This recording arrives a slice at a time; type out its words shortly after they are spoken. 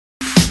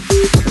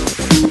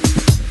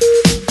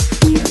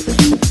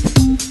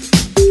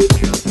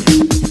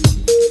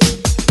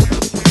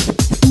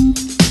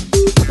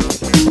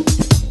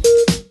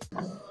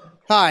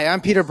Hi,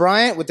 I'm Peter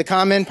Bryant with the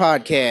ConMen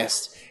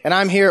podcast, and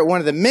I'm here at one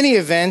of the mini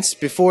events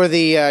before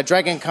the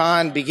Dragon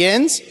Con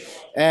begins,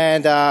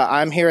 and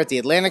I'm here at the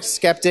Atlanta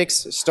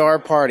Skeptics Star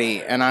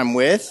Party, and I'm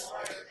with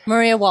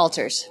Maria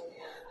Walters.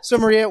 So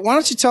Maria, why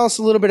don't you tell us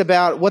a little bit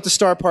about what the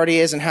Star Party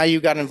is and how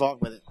you got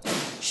involved with it?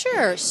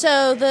 Sure.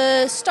 So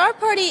the Star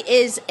Party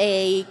is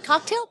a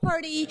cocktail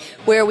party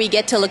where we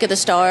get to look at the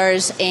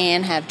stars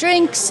and have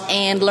drinks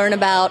and learn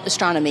about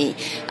astronomy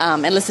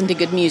and listen to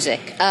good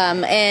music.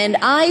 And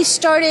I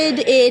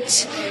started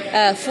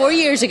it 4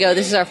 years ago.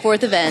 This is our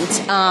fourth event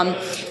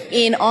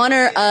in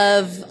honor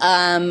of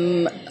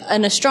an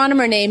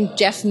astronomer named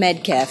Jeff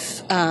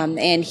Medkeff,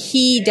 and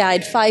he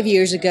died 5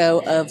 years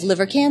ago of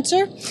liver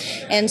cancer.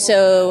 And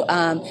so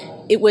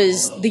it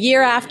was the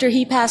year after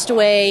he passed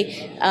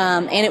away,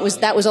 and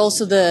that was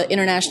also the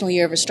International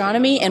Year of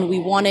Astronomy, and we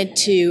wanted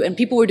to, and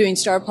people were doing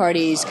star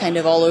parties kind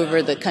of all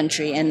over the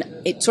country, and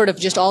it sort of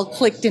just all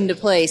clicked into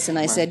place, and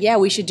I said, yeah,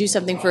 we should do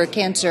something for a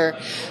cancer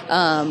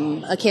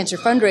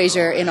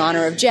fundraiser in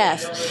honor of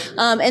Jeff.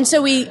 And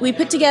so we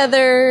put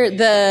together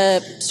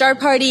the Star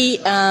Party.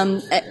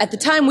 At the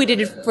time, we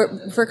did it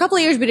for a couple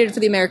of years. We did it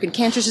for the American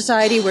Cancer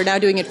Society. We're now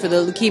doing it for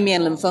the Leukemia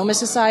and Lymphoma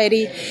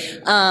Society.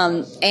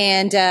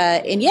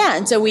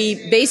 And so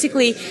we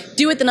basically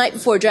do it the night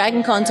before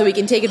Dragon Con so we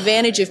can take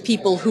advantage of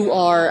people who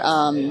are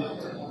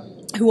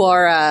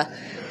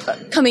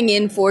coming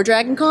in for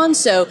Dragon Con.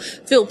 So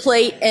Phil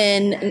Plait,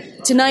 and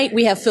tonight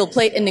we have Phil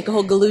Plait and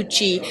Nicole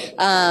Gallucci,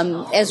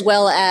 as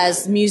well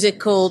as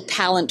musical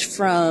talent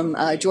from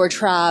George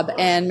Hrab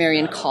and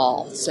Marion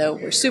Call. So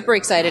we're super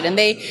excited, and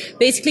they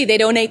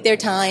donate their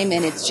time,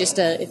 and it's just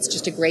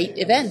a great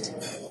event.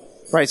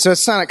 Right, so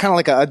it's kind of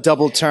like a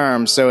double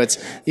term. So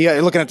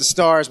you're looking at the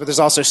stars, but there's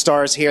also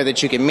stars here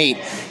that you can meet.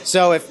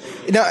 So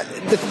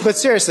but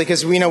seriously,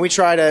 because we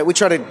try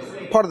to.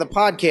 Part of the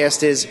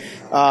podcast is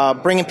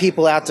bringing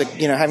people out to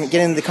getting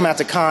them to come out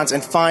to cons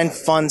and find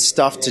fun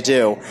stuff to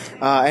do.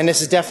 And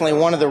this is definitely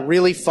one of the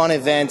really fun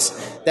events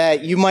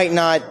that you might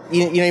not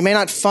you may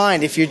not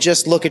find if you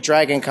just look at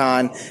Dragon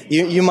Con.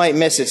 You might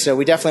miss it. So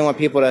we definitely want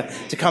people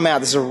to come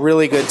out. This is a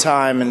really good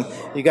time, and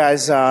you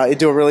guys you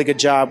do a really good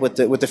job with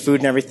the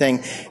food and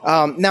everything.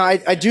 Now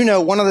I do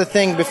know one other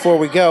thing before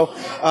we go.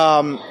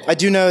 I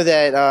do know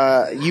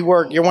that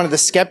you're one of the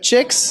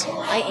Skeptics.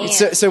 I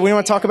am. So we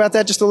want to talk about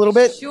that just a little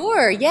bit.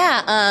 Sure.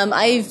 Yeah.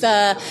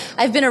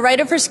 I've been a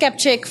writer for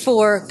Skeptic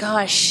for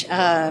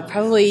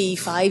probably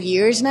 5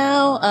 years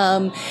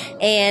now.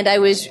 And I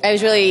was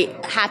really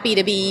happy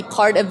to be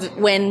part of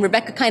when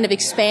Rebecca kind of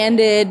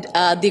expanded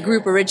the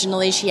group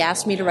originally. She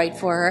asked me to write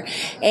for her,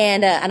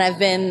 and I've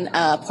been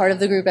part of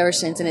the group ever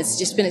since. And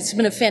it's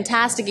been a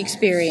fantastic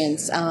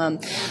experience.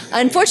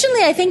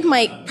 Unfortunately, I think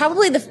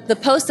probably the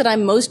post that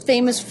I'm most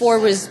famous for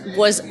was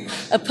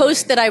a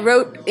post that I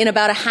wrote in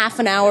about a half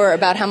an hour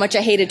about how much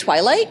I hated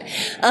Twilight.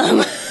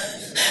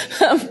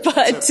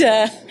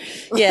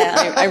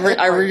 Yeah,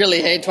 I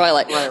really hate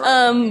Twilight.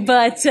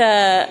 Right.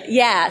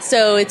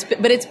 So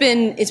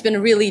it's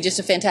been really just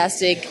a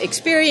fantastic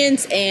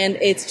experience, and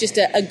it's just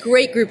a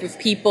great group of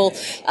people.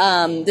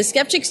 The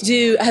Skeptics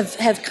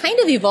have kind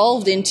of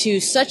evolved into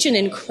such an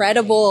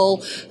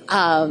incredible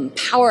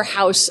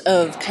powerhouse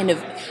of kind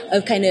of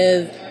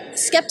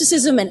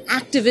skepticism and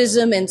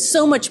activism, and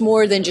so much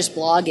more than just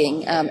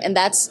blogging. And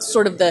that's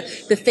sort of the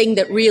thing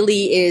that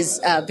really is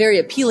very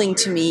appealing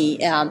to me,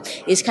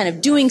 is kind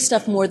of doing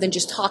stuff more than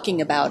just talking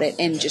about it,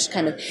 and just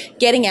kind of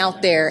getting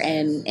out there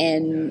and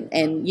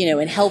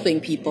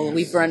helping people.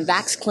 We've run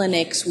vax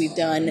clinics, we've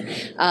done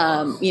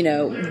a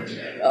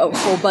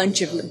whole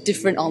bunch of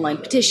different online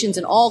petitions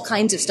and all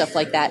kinds of stuff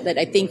like that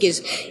I think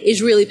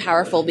is really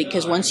powerful,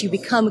 because once you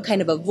become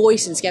kind of a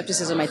voice in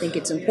skepticism, I think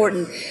it's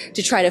important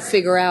to try to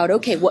figure out,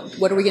 okay,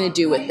 what are we going to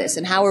do with this,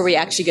 and how are we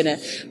actually going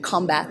to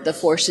combat the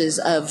forces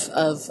of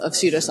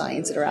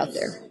pseudoscience that are out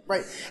there?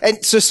 Right.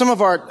 And so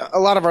a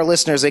lot of our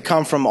listeners, they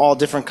come from all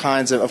different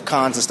kinds of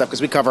cons and stuff,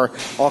 because we cover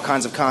all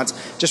kinds of cons.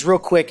 Just real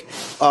quick,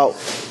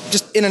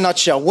 just in a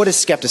nutshell, what is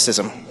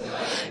skepticism?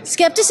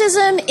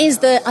 Skepticism is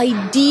the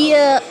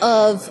idea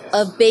of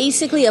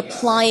basically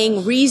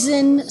applying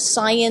reason,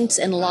 science,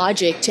 and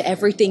logic to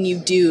everything you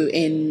do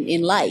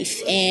in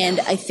life. And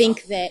I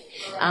think that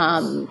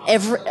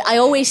I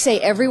always say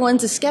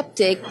everyone's a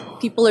skeptic.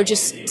 People are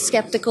just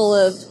skeptical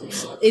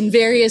in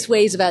various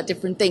ways about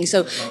different things.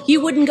 So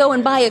you wouldn't go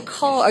and buy a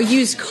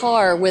used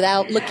car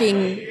without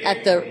looking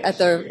at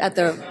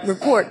the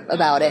report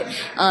about it.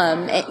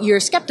 You're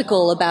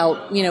skeptical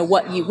about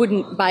what you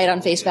wouldn't buy it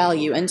on face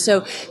value, and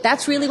so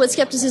that's really what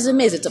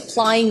skepticism is. It's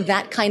applying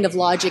that kind of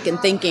logic and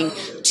thinking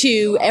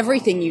to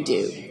everything you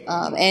do,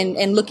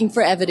 and looking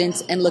for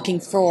evidence and looking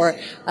for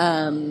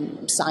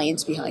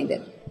science behind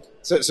it.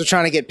 So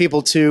trying to get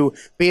people to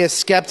be as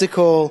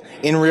skeptical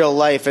in real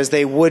life as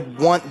they would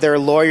want their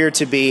lawyer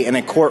to be in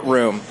a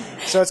courtroom.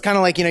 So it's kind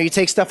of like, you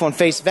take stuff on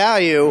face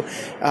value,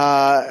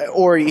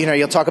 or,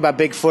 you'll talk about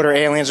Bigfoot or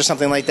aliens or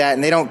something like that,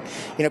 and they don't,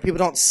 people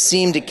don't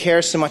seem to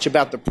care so much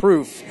about the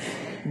proof.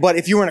 But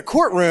if you were in a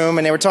courtroom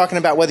and they were talking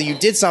about whether you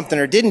did something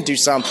or didn't do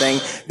something,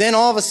 then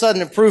all of a sudden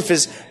the proof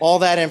is all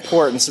that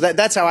important. So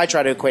that's how I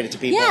try to equate it to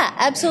people. Yeah,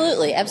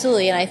 absolutely,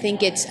 absolutely. And I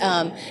think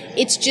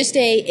it's just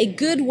a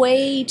good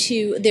way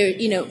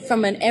to,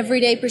 from an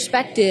everyday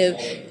perspective,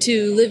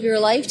 to live your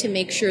life, to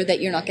make sure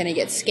that you're not going to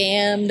get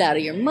scammed out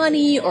of your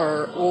money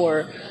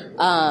or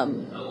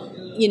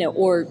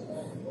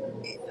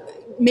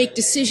make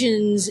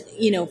decisions,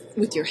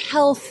 with your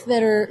health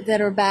that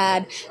are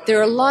bad. There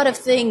are a lot of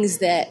things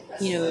that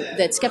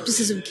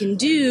skepticism can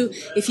do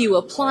if you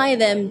apply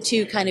them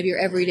to kind of your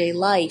everyday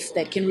life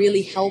that can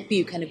really help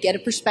you kind of get a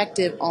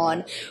perspective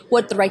on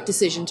what the right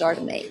decisions are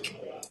to make.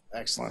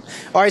 Excellent.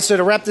 All right, so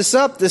to wrap this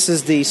up, this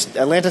is the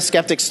Atlanta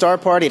Skeptics Star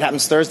Party. It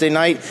happens Thursday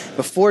night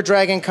before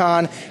Dragon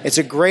Con. It's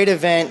a great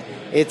event.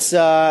 It's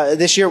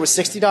this year it was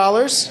 $60.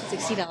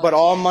 $60. But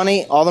all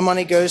the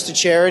money goes to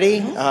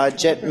charity.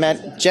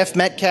 Jeff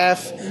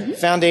Metcalf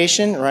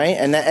Foundation, right?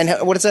 And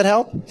what does that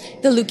help?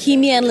 The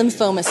Leukemia and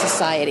Lymphoma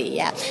Society,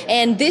 yeah.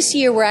 And this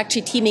year we're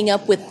actually teaming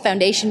up with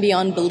Foundation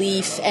Beyond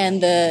Belief,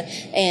 and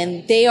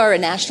they are a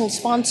national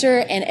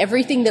sponsor, and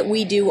everything that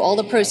we do, all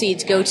the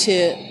proceeds go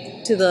to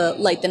the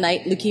Light the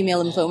Night Leukemia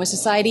Lymphoma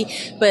Society,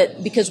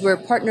 but because we're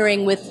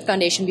partnering with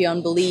Foundation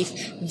Beyond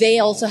Belief, they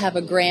also have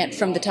a grant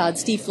from the Todd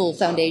Stiefel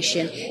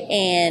Foundation,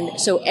 and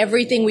so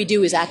everything we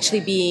do is actually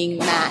being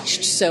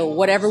matched. So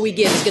whatever we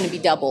give is going to be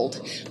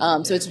doubled.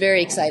 So it's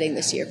very exciting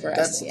this year for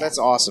us. That's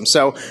awesome.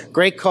 So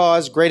great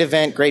cause, great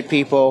event, great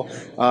people.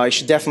 You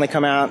should definitely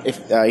come out.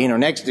 If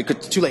next,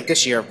 it's too late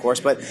this year, of course,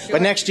 but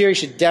next year you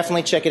should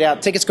definitely check it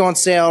out. Tickets go on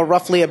sale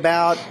roughly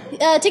about.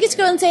 Tickets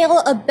go on sale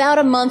about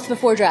a month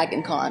before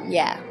Dragon Con.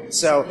 Yeah.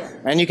 So,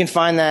 and you can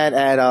find that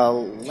at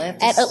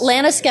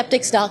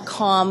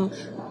AtlantaSkeptics.com.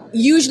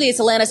 Usually it's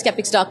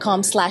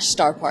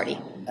AtlantaSkeptics.com/Star Party.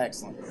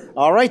 Excellent.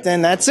 All right,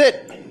 then, that's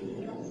it.